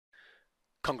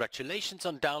Congratulations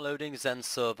on downloading Zend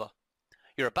Server.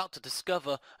 You're about to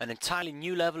discover an entirely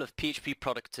new level of PHP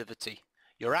productivity.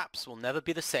 Your apps will never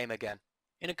be the same again.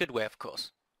 In a good way, of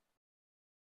course.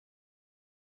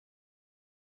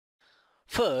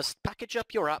 First, package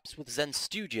up your apps with Zend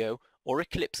Studio or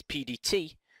Eclipse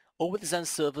PDT or with Zend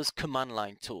Server's command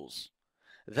line tools.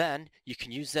 Then, you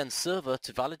can use Zend Server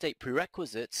to validate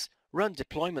prerequisites, run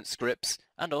deployment scripts,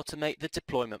 and automate the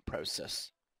deployment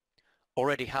process.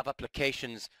 Already have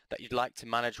applications that you'd like to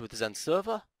manage with Zend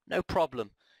Server? No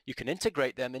problem. You can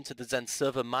integrate them into the Zend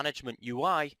Server Management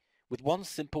UI with one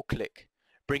simple click,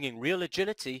 bringing real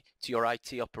agility to your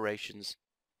IT operations.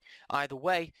 Either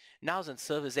way, now Zend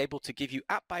Server is able to give you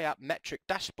app-by-app metric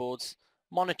dashboards,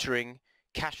 monitoring,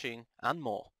 caching, and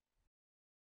more.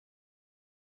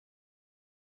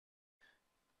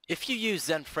 If you use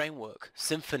Zend Framework,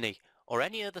 Symfony, or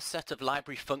any other set of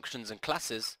library functions and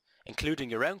classes, including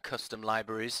your own custom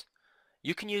libraries,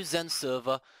 you can use Zend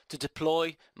Server to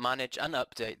deploy, manage, and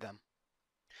update them.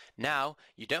 Now,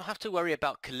 you don't have to worry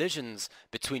about collisions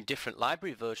between different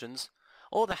library versions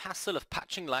or the hassle of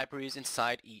patching libraries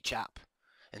inside each app.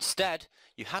 Instead,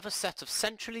 you have a set of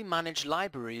centrally managed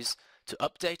libraries to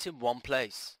update in one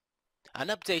place. And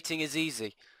updating is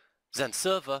easy. Zend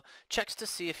Server checks to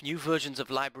see if new versions of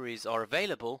libraries are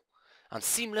available and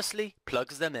seamlessly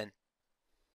plugs them in.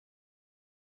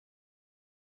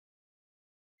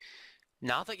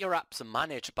 Now that your apps are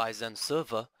managed by Zend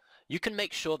Server, you can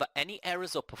make sure that any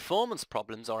errors or performance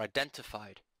problems are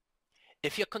identified.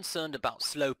 If you're concerned about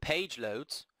slow page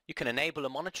loads, you can enable a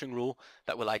monitoring rule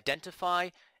that will identify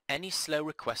any slow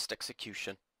request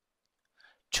execution.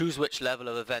 Choose which level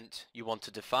of event you want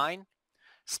to define,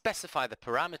 specify the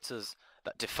parameters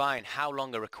that define how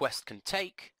long a request can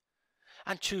take,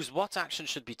 and choose what action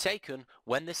should be taken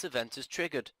when this event is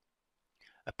triggered.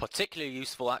 A particularly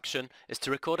useful action is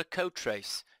to record a code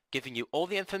trace, giving you all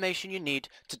the information you need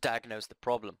to diagnose the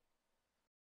problem.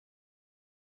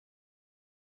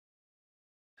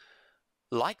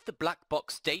 Like the black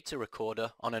box data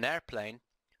recorder on an airplane,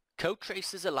 code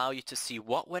traces allow you to see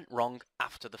what went wrong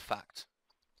after the fact.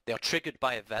 They are triggered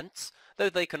by events, though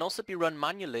they can also be run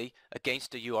manually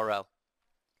against a URL.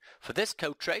 For this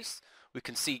code trace, we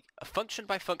can see a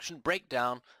function-by-function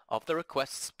breakdown of the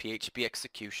request's PHP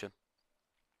execution.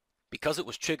 Because it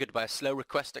was triggered by a slow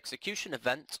request execution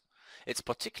event, it's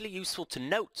particularly useful to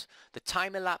note the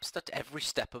time elapsed at every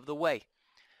step of the way,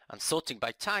 and sorting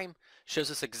by time shows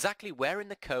us exactly where in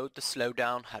the code the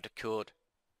slowdown had occurred.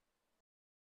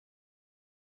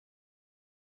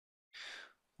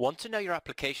 Want to know your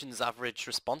application's average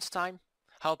response time?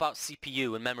 How about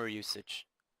CPU and memory usage?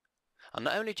 And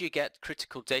not only do you get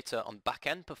critical data on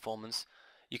back-end performance,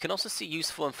 you can also see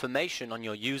useful information on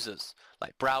your users,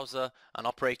 like browser and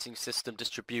operating system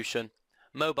distribution,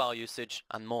 mobile usage,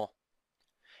 and more.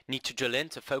 Need to drill in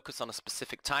to focus on a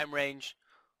specific time range,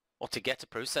 or to get a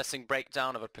processing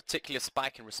breakdown of a particular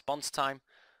spike in response time?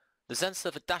 The Zend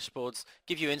Server dashboards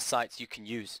give you insights you can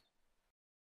use.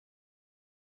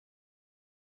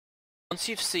 Once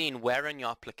you've seen where in your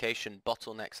application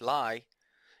bottlenecks lie,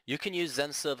 you can use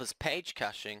Zend Server's page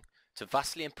caching to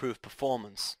vastly improve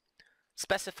performance.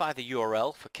 Specify the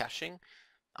URL for caching,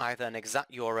 either an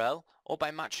exact URL or by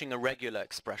matching a regular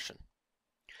expression.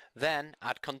 Then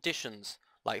add conditions,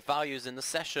 like values in the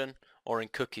session or in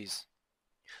cookies.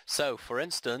 So, for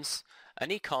instance,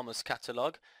 an e-commerce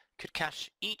catalog could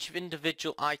cache each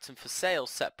individual item for sale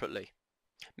separately,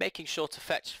 making sure to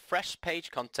fetch fresh page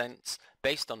contents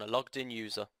based on a logged-in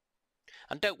user.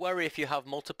 And don't worry if you have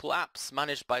multiple apps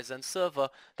managed by Zend Server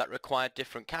that require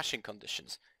different caching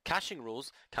conditions. Caching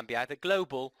rules can be either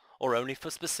global or only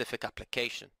for specific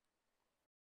application.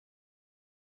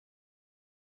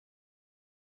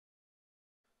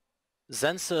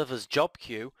 Zend Server's job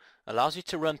queue allows you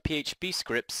to run PHP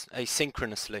scripts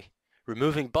asynchronously,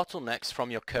 removing bottlenecks from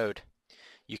your code.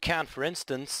 You can, for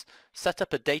instance, set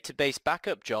up a database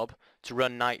backup job to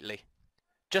run nightly.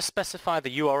 Just specify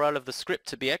the URL of the script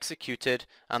to be executed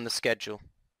and the schedule.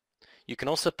 You can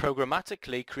also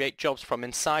programmatically create jobs from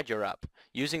inside your app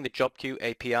using the Job Queue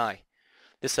API.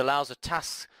 This allows a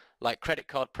task like credit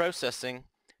card processing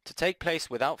to take place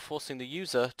without forcing the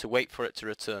user to wait for it to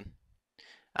return.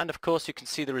 And of course you can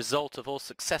see the result of all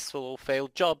successful or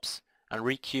failed jobs and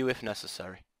re-queue if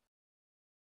necessary.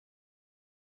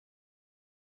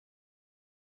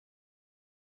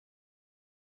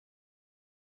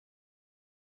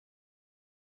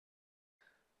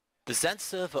 The Zend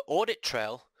Server audit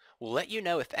trail will let you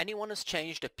know if anyone has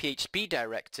changed a PHP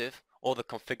directive or the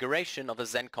configuration of a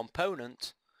Zend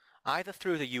component, either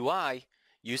through the UI,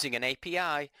 using an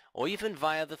API, or even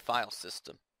via the file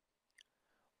system.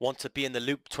 Want to be in the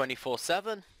loop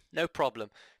 24/7? No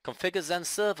problem. Configure Zend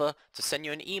Server to send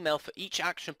you an email for each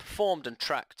action performed and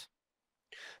tracked.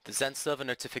 The Zend Server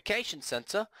Notification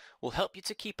Center will help you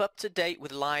to keep up to date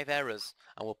with live errors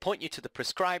and will point you to the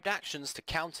prescribed actions to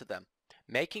counter them,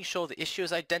 making sure the issue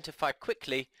is identified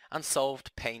quickly and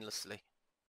solved painlessly.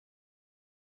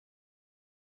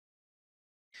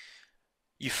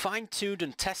 You fine-tuned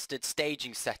and tested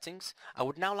staging settings and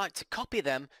would now like to copy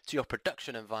them to your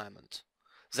production environment.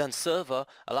 Zend Server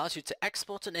allows you to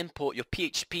export and import your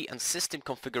PHP and system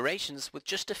configurations with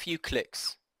just a few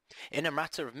clicks. In a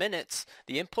matter of minutes,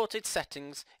 the imported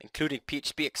settings, including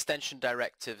PHP extension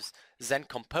directives, Zend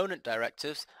component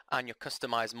directives, and your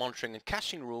customized monitoring and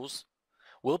caching rules,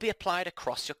 will be applied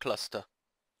across your cluster.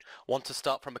 Want to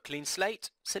start from a clean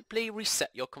slate? Simply reset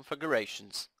your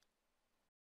configurations.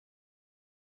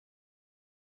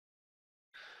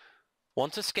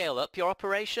 Want to scale up your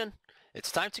operation? It's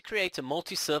time to create a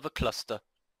multi-server cluster.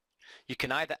 You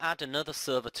can either add another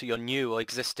server to your new or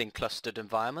existing clustered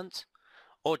environment,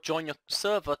 or join your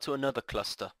server to another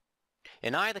cluster.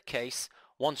 In either case,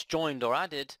 once joined or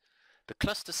added, the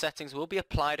cluster settings will be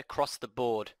applied across the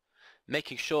board,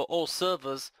 making sure all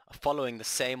servers are following the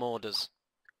same orders.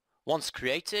 Once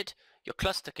created, your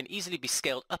cluster can easily be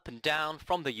scaled up and down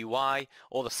from the UI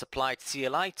or the supplied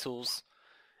CLI tools,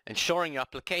 ensuring your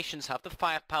applications have the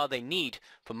firepower they need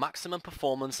for maximum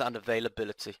performance and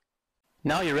availability.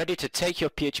 Now you're ready to take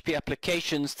your PHP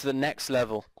applications to the next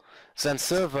level. Zend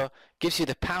Server gives you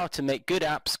the power to make good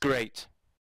apps great.